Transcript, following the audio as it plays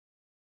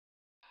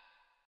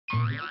I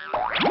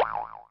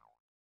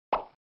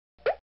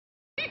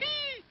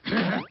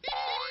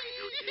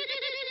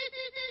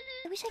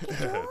wish I could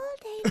do all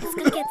day. It's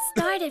gonna get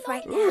started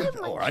right now.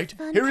 All right,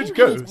 here it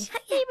goes.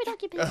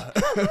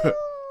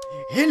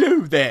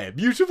 Hello there,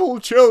 beautiful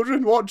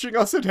children watching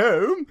us at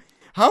home.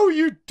 How are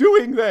you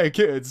doing there,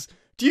 kids?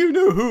 Do you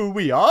know who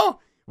we are?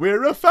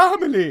 We're a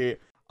family.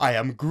 I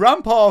am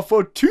Grandpa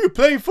for two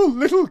playful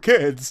little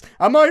kids.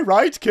 Am I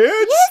right,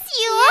 kids? Yes,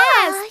 you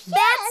are. Yes,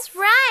 that's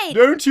right.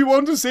 Don't you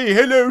want to say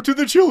hello to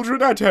the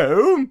children at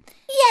home?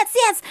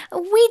 Yes,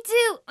 we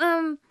do.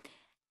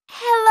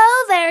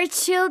 Hello there,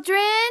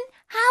 children.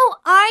 How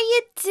are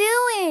you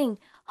doing?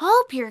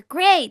 Hope you're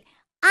great.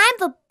 I'm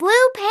the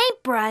blue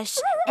paintbrush,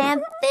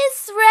 and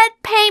this red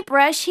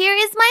paintbrush here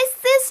is my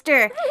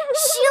sister.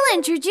 She'll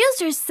introduce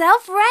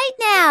herself right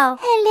now.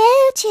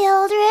 Hello,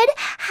 children.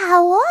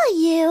 How are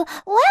you?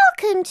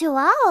 Welcome to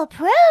our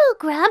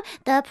program,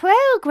 the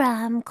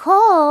program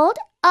called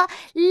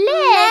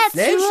Let's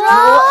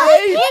Draw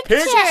a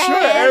Picture,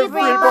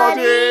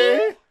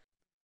 everybody!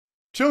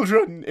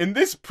 Children, in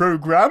this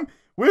program,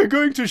 we're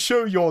going to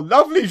show your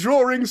lovely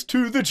drawings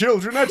to the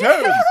children at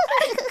home.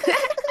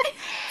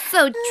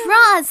 So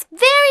draw us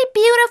very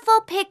beautiful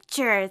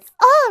pictures.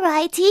 All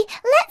righty,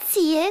 let's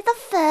see the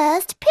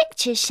first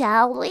picture,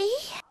 shall we?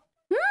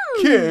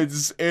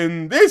 Kids,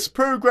 in this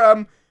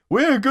program,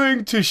 we're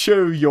going to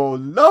show your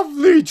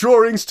lovely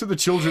drawings to the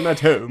children at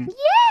home.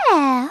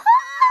 Yeah.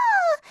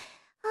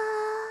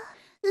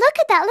 Look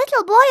at that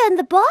little boy on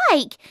the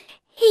bike.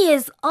 He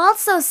is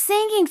also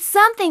singing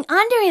something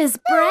under his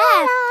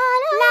breath.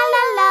 La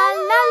la la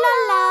la la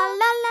la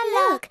la la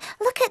la.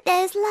 Look at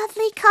those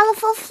lovely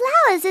colourful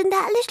flowers in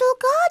that little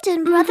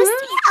garden, brothers.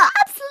 They are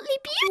absolutely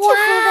beautiful.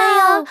 They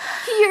are.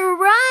 You're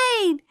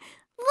right.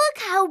 Look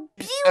how And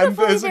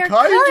beautiful there's they're a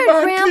kind colored,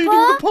 man Grandpa.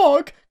 cleaning the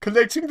park,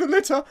 collecting the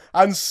litter,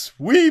 and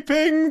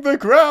sweeping the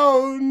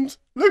ground.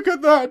 Look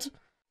at that.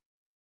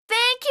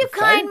 Thank you,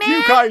 kind man.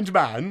 Thank you, kind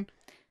man.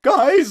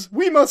 Guys,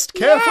 we must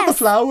care for the Yes.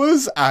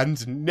 flowers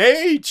and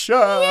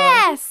nature.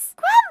 Yes.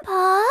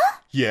 Grandpa,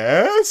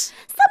 Yes?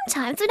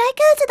 sometimes when I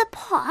go to the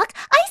park,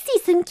 I see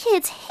some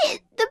kids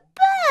hit the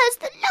birds,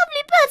 the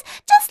lovely birds,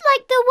 just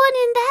like the one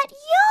in that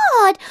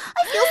yard.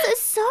 I feel so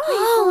sorry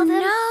for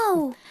them.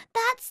 no.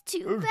 That's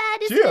too Oh,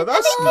 bad, isn't dear, it?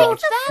 that's And they not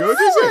pick the good,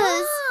 is it?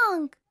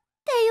 flowers.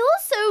 They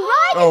also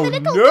ride Oh, in the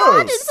little no.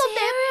 gardens on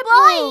their Terrible.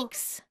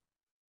 bikes.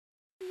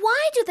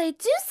 Why do they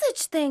do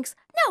such things?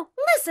 No,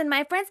 listen,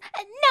 my friends.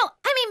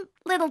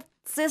 Little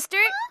sister.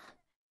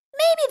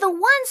 Maybe the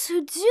ones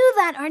who do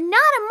that are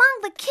not among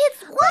the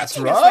kids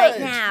watching us right. right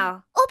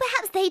now. Or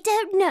perhaps they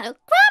don't know.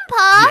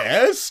 Grandpa,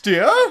 Yes,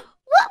 dear?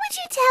 what would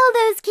you tell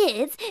those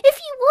kids if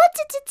you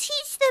wanted to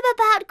teach them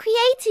about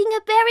creating a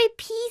very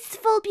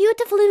peaceful,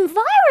 beautiful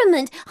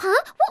environment?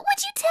 Huh? What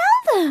would you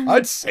tell them?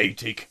 I'd say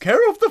take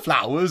care of the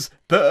flowers,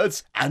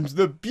 birds, and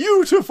the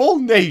beautiful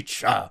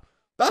nature.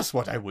 That's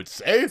what I would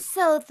say.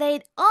 So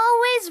they'd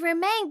always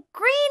remain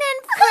green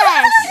and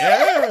fresh.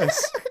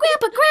 Yes.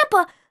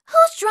 Grandpa,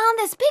 who's drawn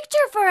this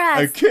picture for us?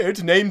 A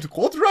kid named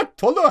Kodrat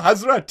Tolo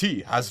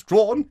Hazrati has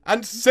drawn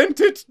and sent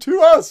it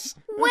to us.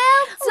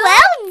 Well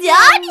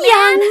done,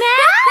 young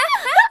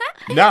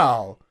man.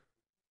 Now,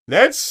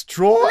 let's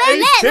draw a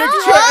Let's picture,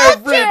 draw a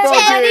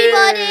picture,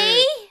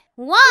 everybody.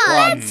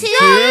 One, two,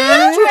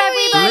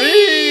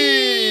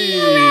 three.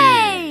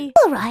 Hooray!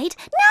 All right,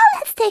 now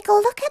let's take a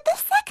look at the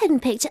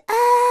second picture.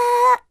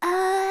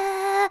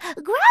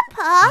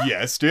 Grandpa,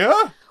 Yes, dear?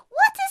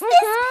 what is this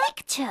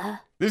picture?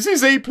 This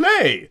is a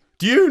play.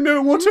 Do you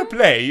know what a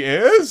play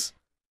is?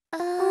 A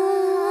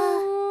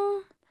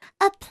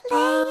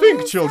play.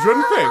 Think, children,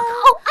 think.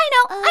 Oh, I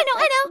know.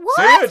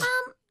 Say it.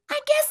 I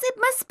guess it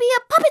must be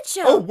a puppet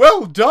show. Oh,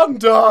 well done,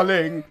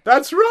 darling.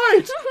 That's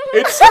right.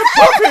 It's a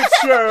puppet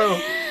show.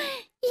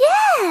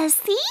 Yes,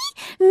 see?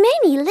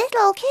 Many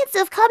little kids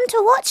have come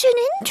to watch an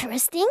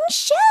interesting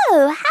show,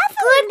 haven't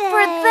Good they?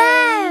 for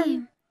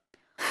them.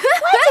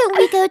 Why don't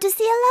we go to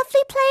see a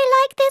lovely play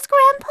like this,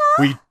 Grandpa?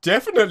 We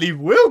definitely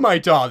will, my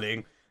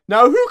darling.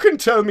 Now, who can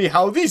tell me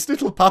how these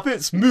little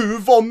puppets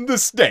move on the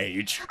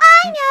stage?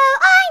 I know.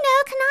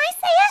 Can I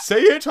say it?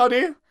 Say it,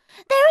 honey.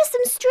 There are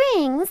some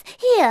strings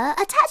here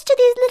attached to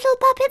these little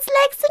puppets'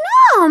 legs and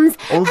arms.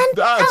 Oh, and,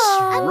 that's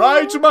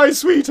right, my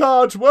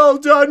sweetheart. Well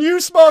done,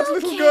 you smart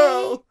little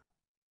girl.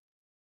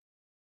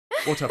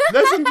 What a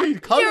pleasantly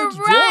coloured You're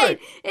drawing. right.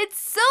 It's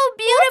so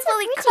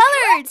beautifully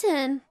colored.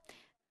 Pattern.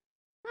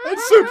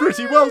 It's so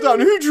pretty. Well done.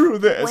 Who drew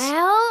this?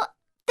 Well,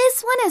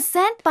 this one is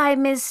sent by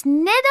Miss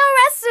Neda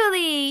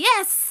Rasuli.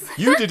 Yes.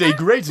 You did a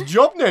great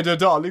job, Neda,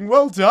 darling.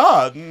 Well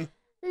done.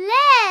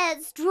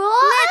 Let's draw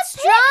Let's a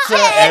draw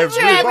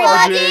picture,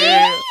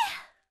 everybody.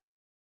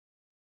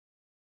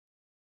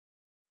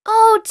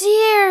 Oh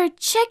dear,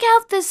 check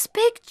out this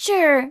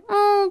picture.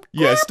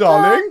 Yes, Grandpa,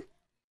 darling.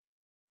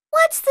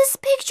 What's this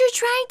picture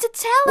trying to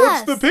tell us?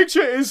 What the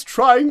picture is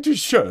trying to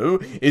show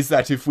is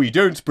that if we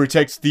don't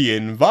protect the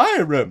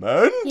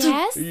environment,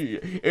 Yes?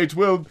 it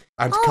will,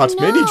 and Oh, cut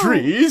many no.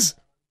 trees,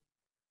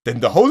 then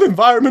the whole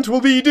environment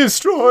will be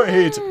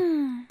destroyed.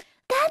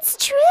 That's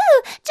true.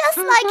 just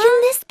like in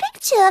this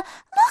picture.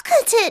 Look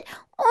at it.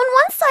 On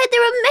one side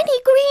there are many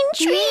green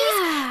trees.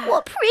 Yeah.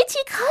 What pretty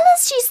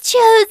colours she's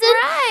chosen.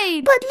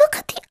 Right. But look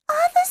at the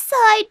other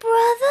side,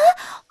 brother.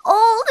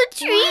 All the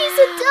trees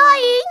are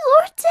dying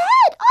or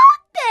dead,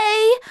 aren't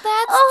they?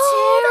 That's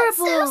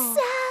terrible. terrible. That's so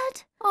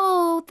sad.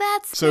 Oh,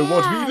 that's So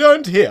what sad. we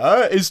learned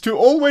here is to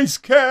always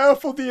care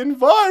for the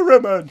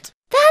environment.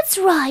 That's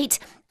right.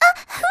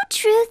 Who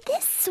drew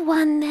this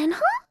one then,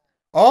 huh?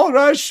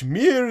 Arash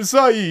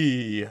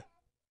Mirzai.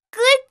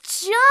 Good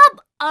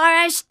job,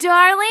 Arash,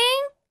 darling.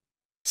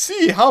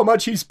 See how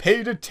much he's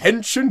paid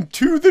attention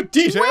to the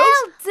details?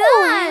 Well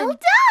done. Well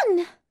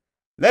done.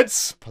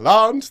 Let's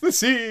plant the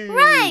seeds.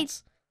 Right.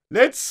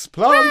 Let's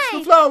plant the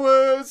Right.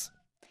 flowers.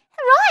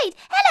 Right.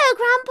 Hello,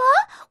 Grandpa.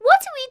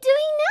 What are we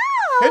doing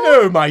now?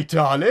 Hello, my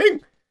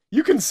darling.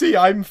 You can see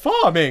I'm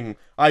farming.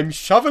 I'm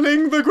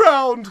shoveling the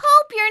ground.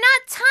 Hope you're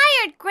not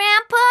tired,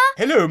 Grandpa.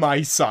 Hello,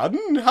 my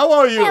son. How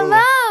are you?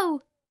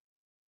 Hello.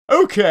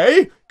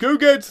 Okay, go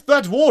get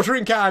that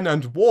watering can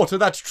and water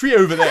that tree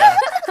over there.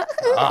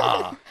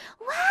 Ah.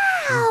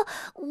 Wow,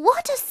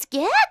 what a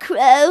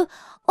scarecrow.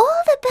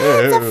 All the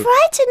birds are Oh.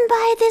 frightened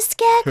by this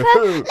scarecrow.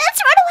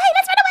 Let's run away,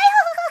 let's run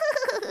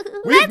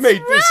away. We've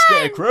made this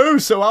scarecrow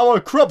so our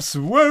crops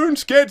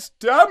won't get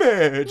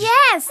damaged.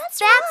 Yes,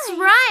 That's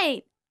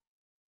right.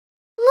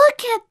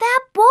 Look at that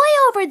boy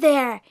over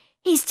there.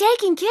 He's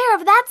taking care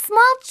of that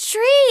small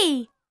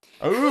tree.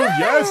 Oh,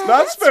 yes,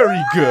 that's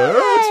very good.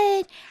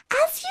 Right.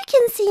 As you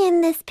can see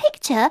in this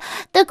picture,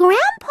 the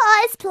grandpa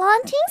is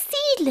planting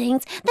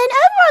seedlings. Then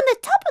over on the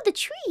top of the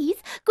trees,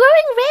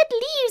 growing red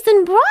leaves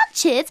and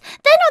branches.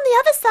 Then on the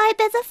other side,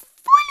 there's a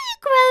fully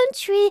grown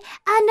tree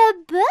and a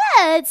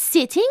bird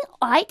sitting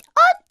right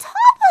on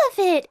top of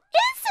it.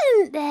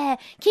 Isn't there?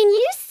 Can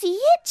you see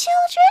it,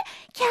 children?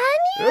 Can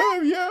you?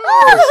 Oh, yes.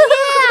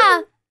 Oh,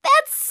 yeah.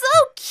 That's so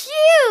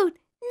cute.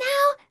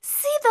 Now,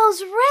 see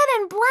those red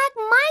and black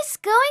mice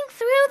going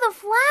through the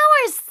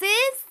flowers,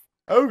 sis?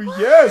 Oh,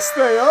 yes,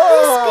 they This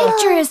are.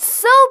 picture is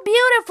so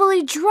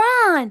beautifully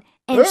drawn,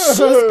 and she's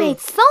paid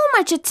so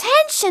much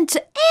attention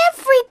to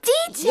every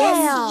detail.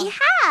 Yes, he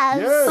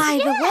has. Yes. By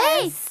the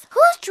way,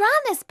 who's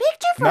drawn this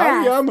picture for us?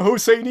 Mariam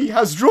Hosseini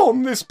has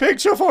drawn this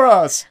picture for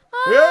us.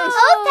 Yes.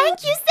 Oh,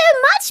 thank you so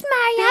much,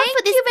 Mariam, Thank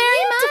for this you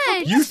very beautiful, much.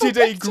 You beautiful did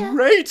a picture.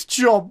 great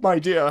job, my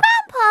dear.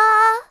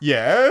 Grandpa,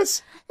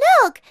 Yes.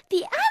 look,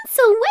 the ants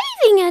are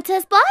waving at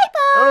us.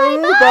 Bye-bye.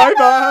 Oh,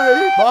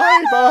 bye-bye.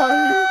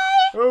 Bye-bye.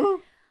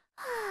 Oh.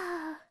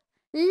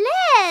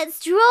 Let's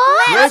draw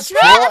Let's a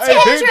draw a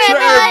picture,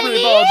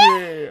 everybody.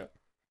 everybody.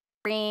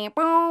 Beep,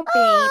 boop,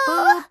 beep,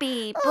 boop,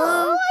 beep, Oh,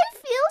 boop. I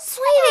feel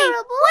Sweetie,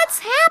 terrible. what's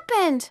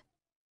happened?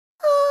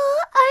 Oh,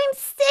 I'm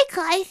sick,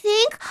 I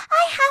think.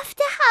 I have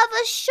to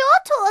have a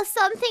shot or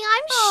something,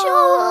 I'm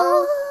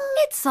sure.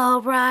 It's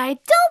all right.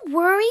 Don't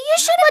worry. You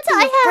shouldn't But be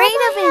I am,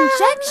 afraid of I am.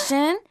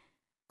 injection.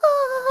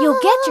 You'll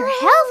get your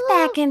health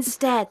back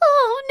instead.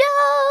 Oh,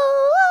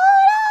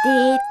 no.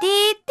 Deet,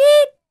 deet,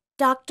 deet.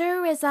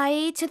 Dr.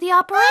 Rizai to the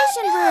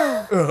operation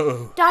room.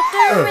 Oh. Dr.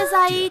 Oh,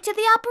 Rizai dear. to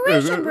the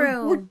operation Uh,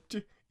 room.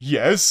 what-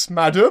 Yes,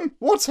 madam.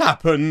 What's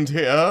happened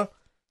here?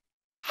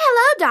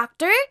 Hello,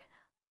 doctor.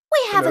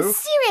 We have Hello? a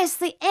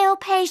seriously ill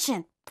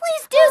patient.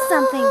 Please do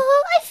something.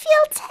 Oh, I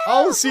feel terrible.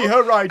 I'll see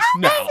her right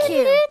now. Thank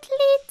you.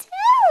 Absolutely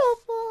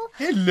terrible.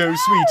 Hello,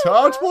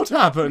 sweetheart. What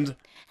happened?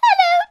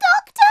 Hello,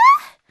 doctor.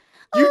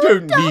 You Oh,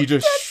 don't need a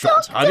doctor, shot,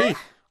 doctor. honey.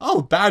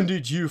 I'll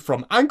bandage you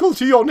from ankle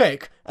to your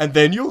neck, and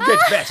then you'll get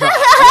better.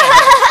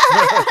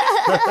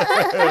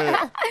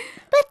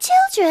 But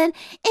children,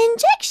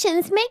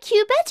 injections make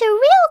you better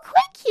real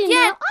quick, you know.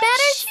 Get I'm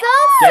better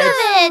sure so of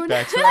soon. it.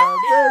 Better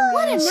very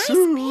What a nice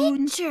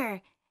soon.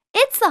 picture.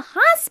 It's the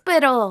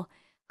hospital.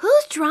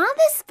 Who's drawn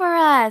this for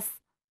us?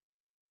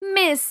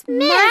 Miss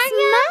Mariam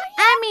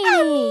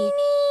Amini.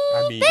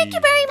 Amini. Thank you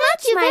very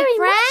much, Thank you my very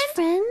friend. much,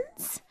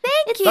 friends.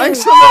 Thank you.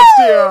 Thanks so much,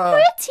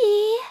 dear.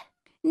 Pretty.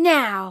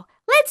 Now,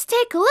 let's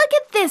take a look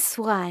at this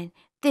one.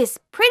 This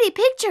pretty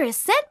picture is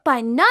sent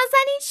by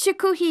Nazani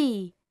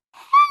Shukuhi.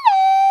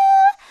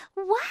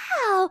 Hello.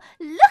 Wow,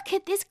 look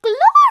at this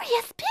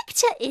glorious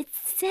picture. It's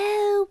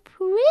so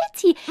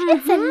pretty.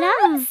 It's a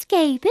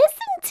landscape,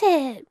 isn't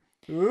it?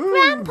 Ooh.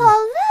 Grandpa,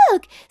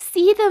 look.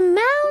 See the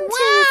mountains.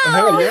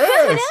 Oh,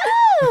 yes.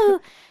 No.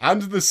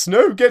 And the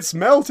snow gets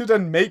melted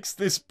and makes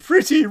this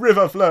pretty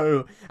river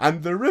flow.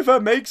 And the river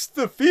makes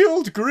the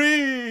field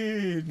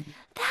green.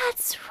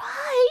 That's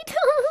right.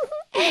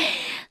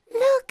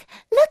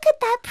 Look at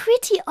that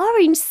pretty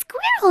orange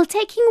squirrel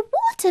taking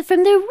water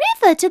from the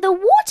river to the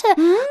water.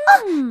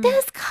 Oh,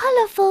 those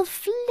colourful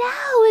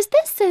flowers,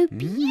 they're so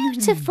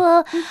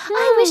beautiful.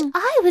 I wish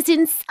I was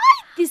inside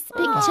this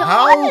picture,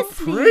 How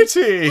honestly.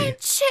 pretty.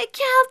 Check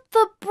out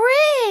the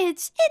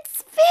bridge.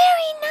 It's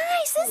very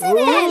nice, isn't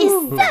That is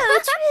Ooh.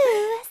 so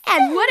true.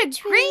 And what a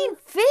so true. green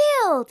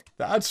field.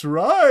 That's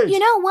right. You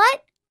know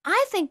what?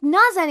 I think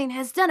Nazanin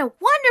has done a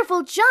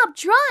wonderful job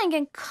drawing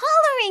and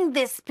coloring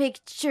this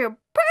picture.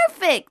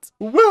 Perfect.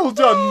 Well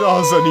done,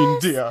 Nazanin,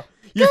 dear.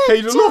 You've Good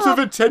paid a lot of job.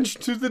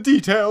 attention to the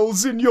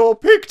details in your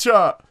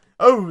picture.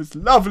 Oh, it's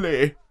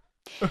lovely.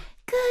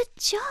 Good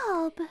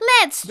job.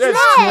 Let's Let's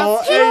draw draw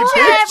a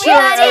picture,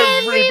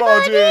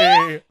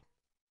 everybody.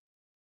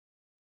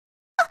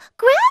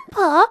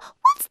 Grandpa,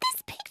 what's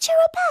this picture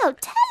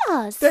about? Tell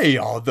us. They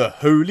are the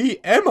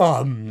Holy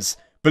Imams.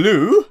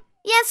 Blue,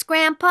 Yes,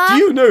 Grandpa. do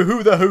you know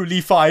who the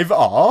Holy Five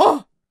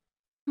are?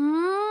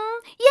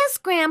 Yes,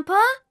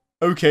 Grandpa.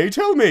 Okay,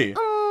 tell me.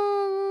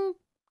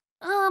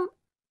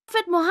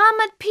 Prophet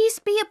Muhammad, peace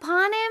be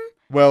upon him.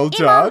 Well Imam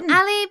done.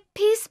 Ali,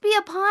 peace be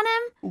upon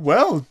him.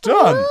 Well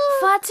done.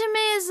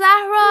 Fatima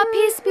Zahra,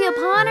 peace be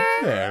upon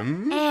her.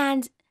 Them.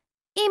 And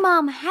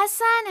Imam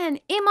Hassan and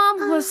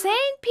Imam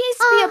Hussein, peace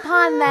be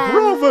upon them.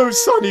 Bravo,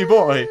 sonny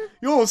boy.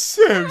 You're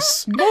so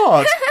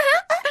smart.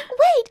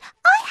 Wait,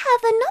 I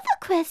have another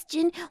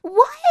question.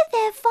 Why are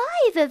there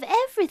 5 of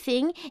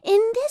everything in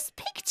this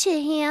picture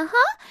here,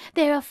 huh?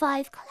 There are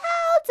 5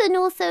 clouds and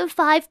also 5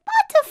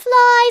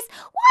 butterflies.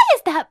 Why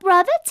is that,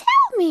 brother?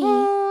 Tell me.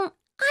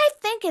 I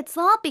think it's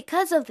all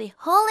because of the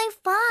Holy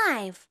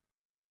Five.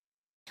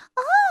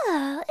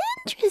 Oh,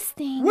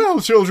 interesting.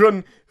 Well,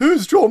 children,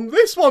 who's drawn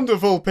this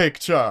wonderful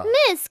picture?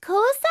 Miss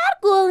Kosar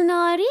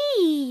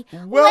Gulnari.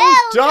 Well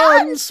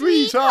done,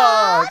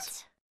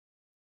 sweetheart.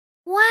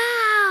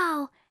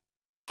 Wow!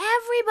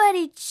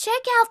 Everybody,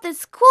 check out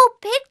this cool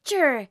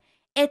picture.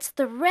 It's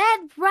the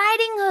Red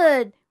Riding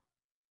Hood.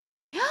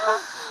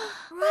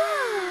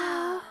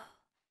 Wow.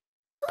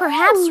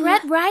 Perhaps Ooh.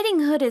 Red Riding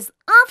Hood is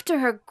off to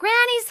her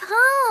granny's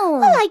home.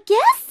 Well, I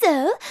guess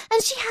so.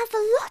 And she has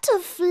a lot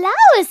of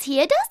flowers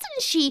here,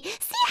 doesn't she?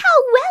 See how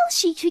well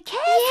she cares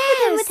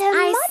for them with her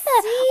I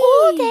mother see.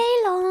 all day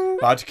long.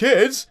 But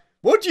kids,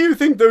 what do you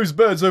think those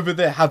birds over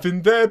there have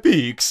in their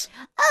beaks?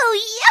 Oh,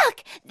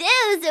 yuck!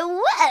 Those are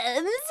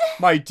worms.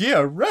 My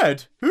dear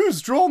Red,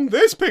 who's drawn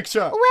this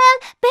picture? Well,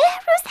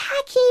 Behrus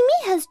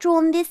Hakimi has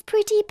drawn this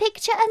pretty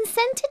picture and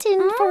sent it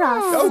in for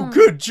us. Oh,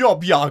 good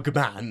job, young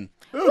man.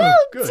 Oh, Well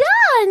good.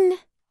 done.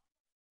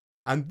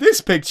 And this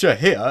picture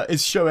here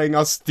is showing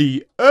us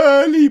the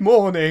early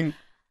morning.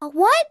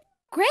 What?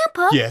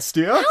 Grandpa? Yes,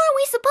 dear? How are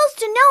we supposed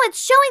to know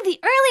it's showing the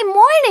early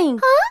morning?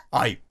 Huh?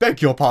 I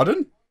beg your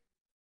pardon?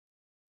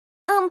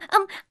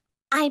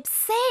 I'm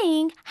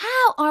saying,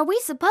 how are we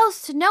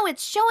supposed to know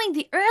it's showing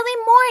the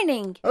early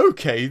morning?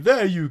 Okay,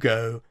 there you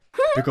go.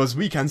 Because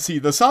we can see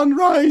the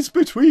sunrise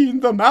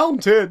between the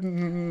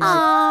mountains.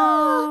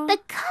 Oh, The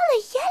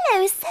colour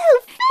yellow is so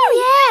very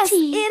yes,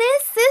 pretty. it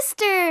is,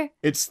 sister.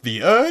 It's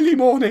the early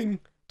morning.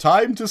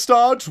 Time to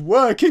start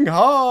working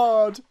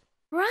hard.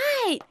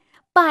 Right.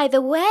 By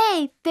the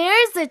way,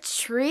 there's a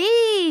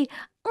tree.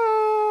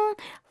 Look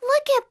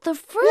at the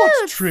fruits.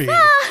 What tree?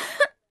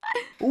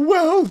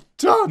 Well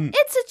done.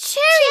 It's a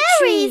cherry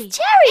tree.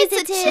 Cherries It's a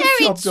it is. Good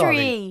cherry job, darling.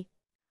 tree.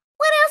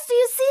 What else do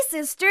you see,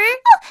 sister? Let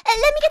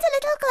me get a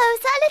little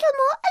closer, a little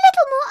more.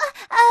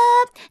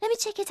 Let me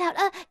check it out.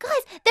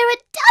 Guys, there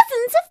are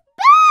dozens of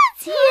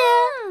birds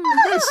here.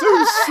 They're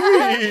so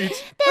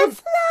sweet. They're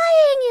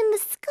flying in the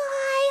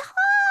sky,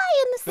 high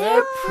in the sky.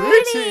 They're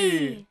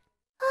pretty.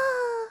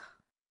 Oh,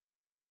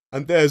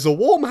 And there's a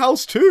warm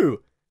house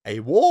too. A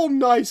warm,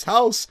 nice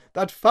house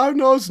that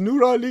Farnaz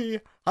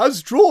Nurali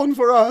has drawn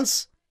for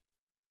us.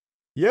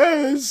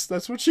 Yes,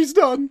 that's what she's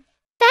done.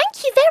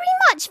 thank you very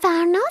much,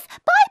 Farnaz.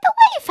 By the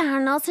way,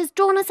 Farnaz has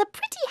drawn us a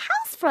pretty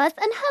house for us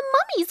and her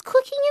mummy's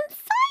cooking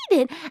inside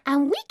it.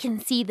 And we can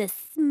see the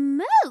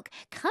smoke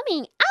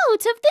coming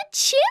out of the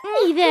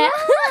chimney there.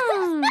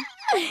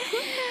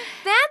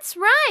 That's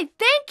right.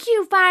 Thank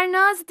you,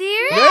 Farnaz,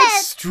 dear.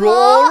 Let's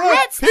draw a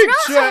Let's draw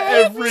picture,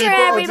 a picture,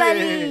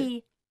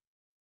 everybody.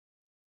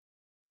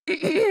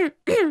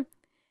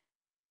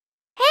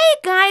 Hey,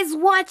 guys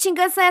watching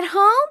us at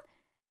home.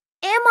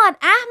 Ahmad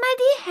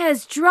Ahmadi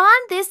has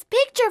drawn this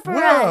picture for us.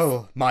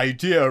 Well, my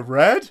dear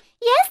Red,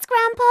 Yes,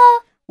 Grandpa.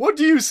 what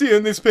do you see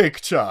in this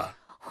picture?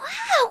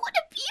 Wow, what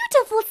a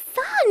beautiful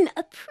sun.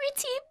 A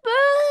pretty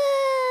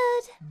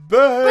bird.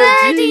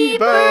 Birdie,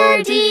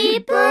 birdie,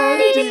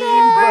 birdie,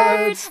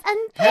 birds. And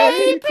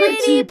Hey,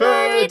 pretty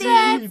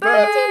birdie, birds.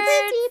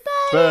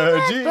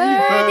 Birdie,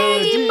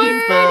 birdie,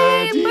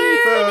 birdie,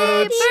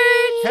 birds.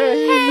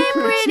 Hey,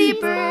 pretty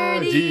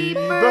birdie,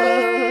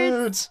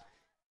 birds.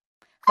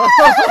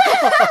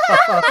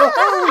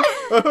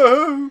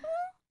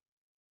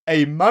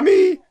 A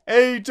mummy,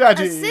 a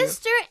daddy. A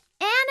sister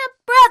and a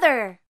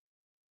brother.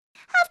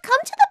 have come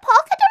to the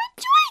park and are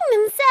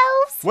enjoying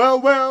themselves.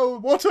 Well,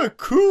 what a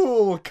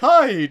cool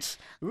kite.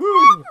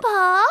 Ooh.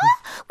 Pa,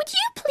 would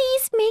you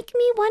please make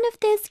me one of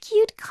those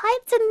cute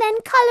kites and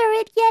then colour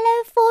it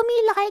yellow for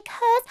me like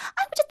hers?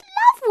 I would just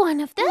love one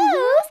of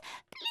those.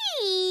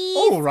 Please.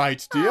 All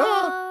right, dear.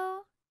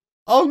 Oh.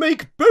 I'll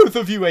make both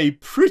of you a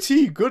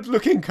pretty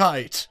good-looking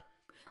kite.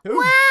 Oh,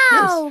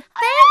 Wow!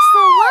 Thanks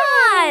a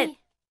lot!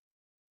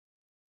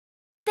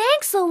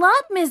 Thanks a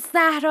lot, Miss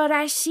Zahra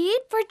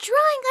Rashid, for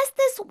drawing us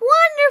this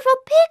wonderful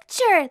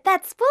picture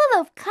that's full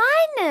of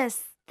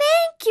kindness.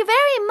 Thank you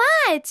very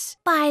much.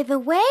 By the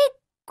way,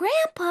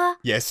 Grandpa,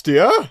 Yes,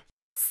 dear.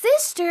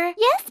 sister,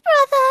 Yes,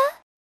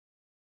 brother.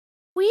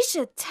 We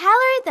should tell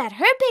her that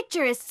her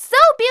picture is so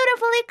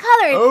beautifully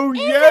colored. Oh,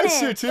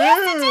 yes, it is.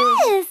 Yes,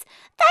 it is.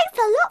 Thanks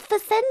a lot for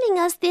sending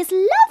us this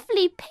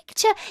lovely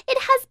picture. It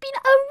has been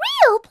a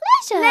real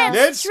pleasure.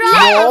 Let's draw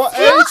draw a a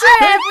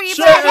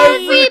picture, picture,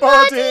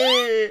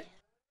 everybody.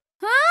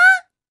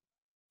 Huh?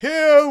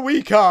 Here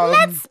we come.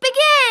 Let's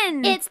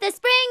begin. It's the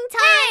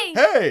springtime.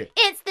 Hey,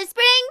 It's the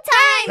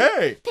springtime.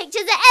 hey,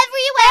 Pictures are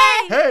everywhere.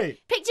 hey,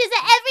 Pictures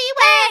are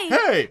everywhere.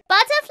 hey,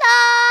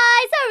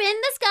 Butterflies are in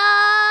the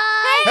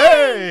sky.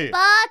 hey,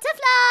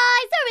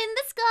 Butterflies are in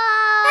the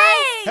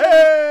sky.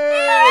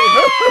 hey.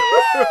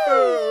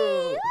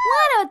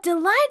 What a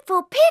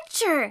delightful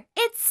picture.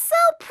 It's so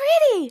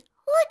pretty.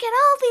 Look at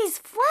all these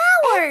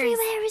flowers.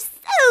 Everywhere is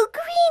so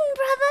green,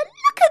 brother.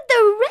 Look at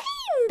the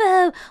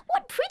rainbow.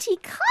 What pretty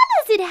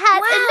colors it has.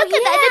 Wow, and look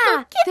at that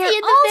little kitty They're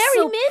in the all very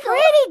so middle.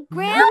 pretty,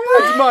 Grandpa.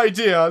 Good, my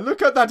dear.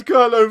 Look at that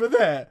girl over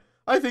there.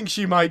 I think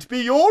she might be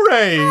your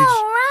age.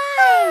 All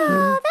right.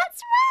 Oh,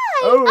 that's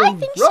right. Oh, I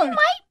think she right.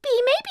 might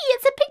be. Maybe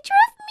it's a picture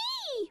of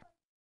me.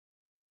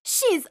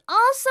 She's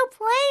also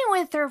playing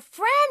with her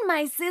friend,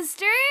 my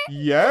sister.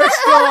 Yes,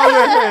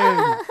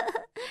 darling.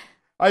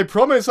 I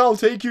promise I'll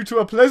take you to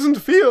a pleasant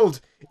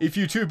field if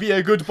you two be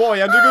a good boy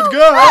and a good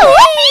girl.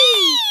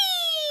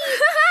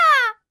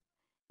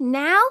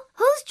 Now,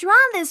 who's drawn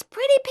this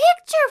pretty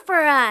picture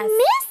for us?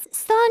 Miss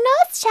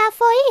Sonos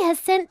Chafoy has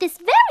sent this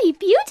very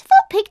beautiful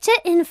picture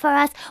in for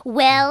us.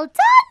 Well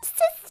done,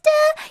 sister.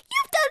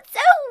 You've done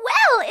so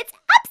well. It's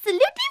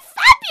absolutely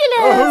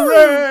fabulous.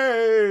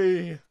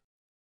 Hooray!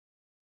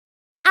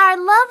 Our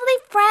lovely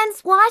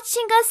friends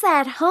watching us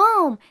at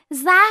home,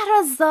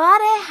 Zahra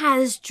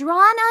has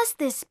drawn us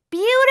this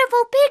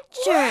beautiful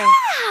picture.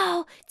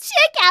 Wow!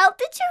 Check out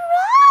the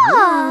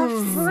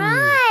giraffes. Ooh.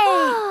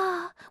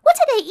 Right. What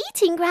are they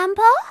eating,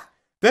 Grandpa?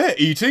 They're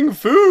eating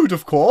food,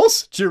 of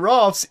course.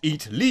 Giraffes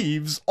eat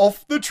leaves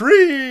off the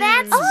trees.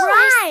 That's Oh,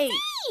 right.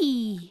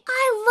 Hey.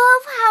 I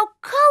love how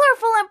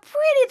colorful and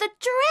pretty the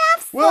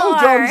giraffes Well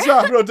are. done,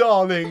 Zahra,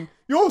 darling.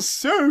 You're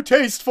so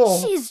tasteful.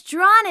 She's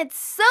drawn it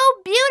so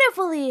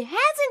beautifully,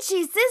 hasn't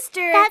she,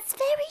 sister? That's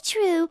very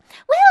true.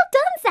 Well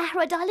done,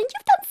 Zahra, darling.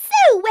 You've done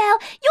so well.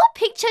 Your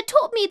picture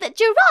taught me that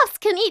giraffes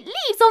can eat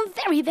leaves on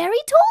very, very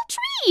tall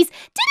trees.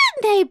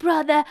 Didn't they,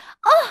 brother?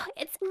 Oh,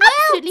 it's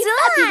absolutely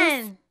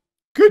fabulous. done.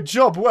 Good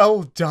job,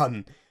 well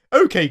done.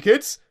 Okay,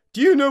 kids,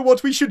 do you know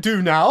what we should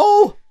do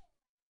now?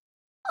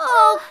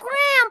 Oh,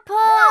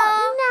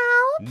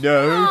 Grandpa. Not now.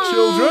 No,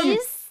 children.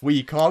 Please.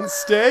 We can't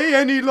stay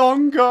any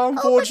longer,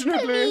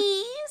 unfortunately.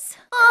 Please.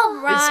 All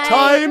right. It's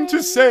time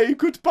to say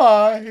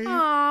goodbye.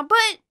 Aw,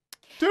 but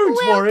Don't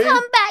We'll worry.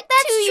 come back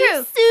That's to you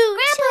true. soon,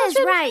 Grandpa's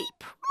children. right.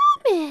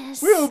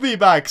 Promise. We'll be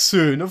back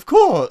soon, of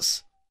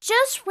course.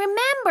 Just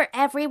remember,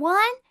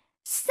 everyone,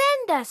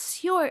 send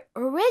us your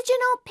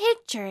original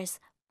pictures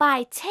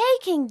by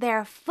taking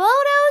their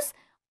photos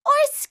or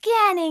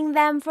scanning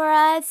them for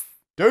us.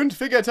 Don't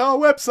forget our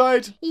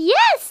website.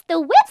 Yes, the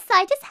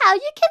website is how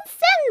you can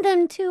send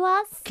them to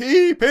us.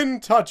 Keep in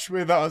touch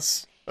with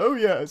us. Oh,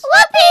 yes.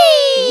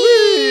 Whoopee!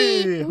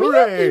 Whee! We'll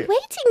Hooray! be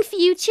waiting for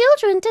you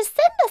children to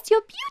send us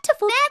your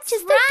beautiful That's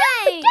pictures. So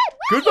right. don't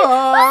forget, will you?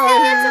 Goodbye.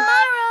 See you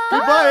tomorrow.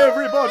 Goodbye,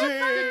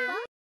 everybody.